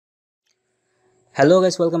Hello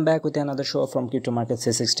guys, welcome back with another show from Crypto Market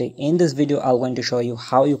 360. In this video, I'm going to show you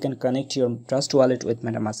how you can connect your Trust Wallet with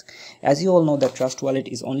Metamask. As you all know that Trust Wallet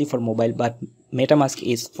is only for mobile, but Metamask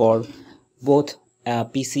is for both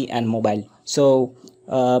PC and mobile. So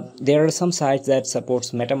there are some sites that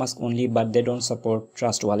supports Metamask only, but they don't support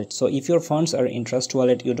Trust Wallet. So if your funds are in Trust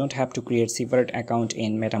Wallet, you don't have to create separate account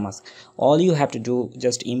in Metamask. All you have to do,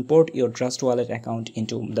 just import your Trust Wallet account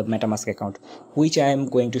into the Metamask account, which I am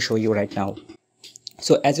going to show you right now.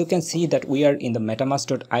 So as you can see that we are in the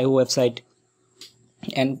metamask.io website,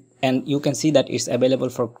 and you can see that it's available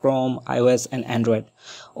for Chrome, iOS and Android.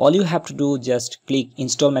 All you have to do, just click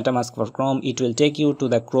install Metamask for Chrome. It will take you to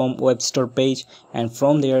the Chrome web store page, and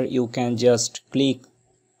from there you can just click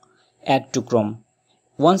add to Chrome.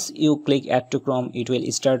 Once you click add to Chrome, it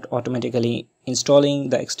will start automatically installing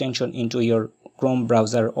the extension into your Chrome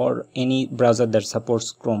browser or any browser that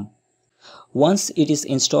supports Chrome. Once it is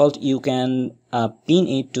installed, you can pin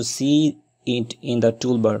it to see it in the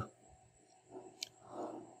toolbar.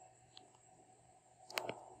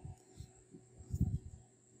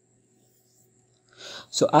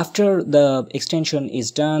 So after the extension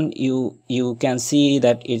is done, you can see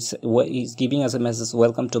that it's giving us a message,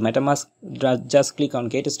 welcome to Metamask. Just click on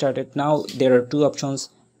get started. Now there are two options,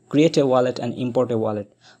 create a wallet and import a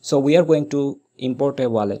wallet. So we are going to import a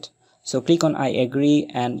wallet. So click on I agree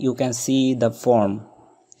and you can see the form.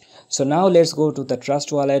 So now let's go to the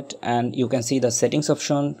Trust Wallet, and you can see the settings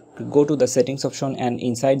option. Go to the settings option, and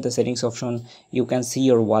inside the settings option you can see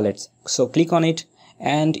your wallets. So click on it,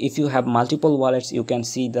 and if you have multiple wallets, you can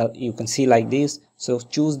see like this. So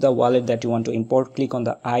choose the wallet that you want to import, click on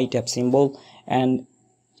the I tap symbol, and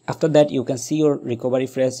after that you can see your recovery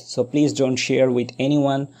phrase. So please don't share with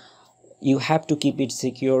anyone, you have to keep it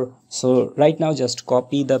secure. So right now just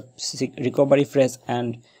copy the recovery phrase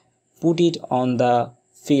and put it on the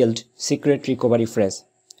field secret recovery phrase,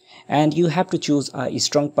 and you have to choose a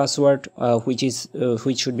strong password which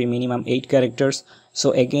should be minimum 8 characters.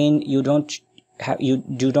 So again, you don't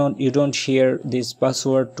share this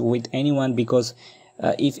password with anyone, because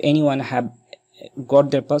if anyone have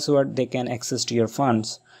got their password, they can access to your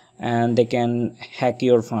funds and they can hack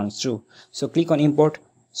your funds too. So click on import.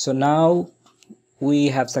 So now we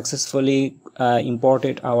have successfully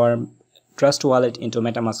imported our Trust Wallet into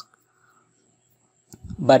Metamask.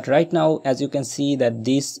 But right now, as you can see that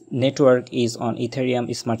this network is on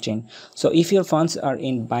Ethereum Smart Chain. So if your funds are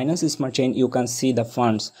in Binance Smart Chain, you can see the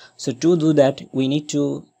funds. So to do that, we need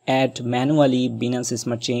to add manually Binance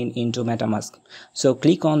Smart Chain into Metamask. So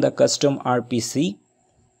click on the custom RPC,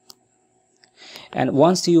 and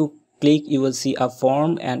once you click, you will see a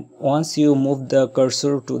form, and once you move the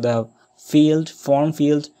cursor to the form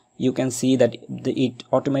field, you can see that it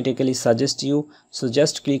automatically suggests you. So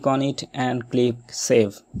just click on it and click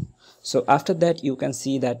save. So after that, you can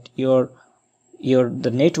see that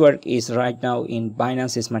the network is right now in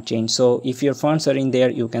Binance Smart Chain. So if your funds are in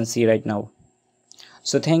there, you can see right now.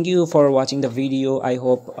 So thank you for watching the video. I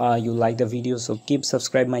hope you like the video. So keep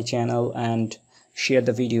subscribe my channel and share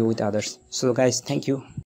the video with others. So guys, thank you.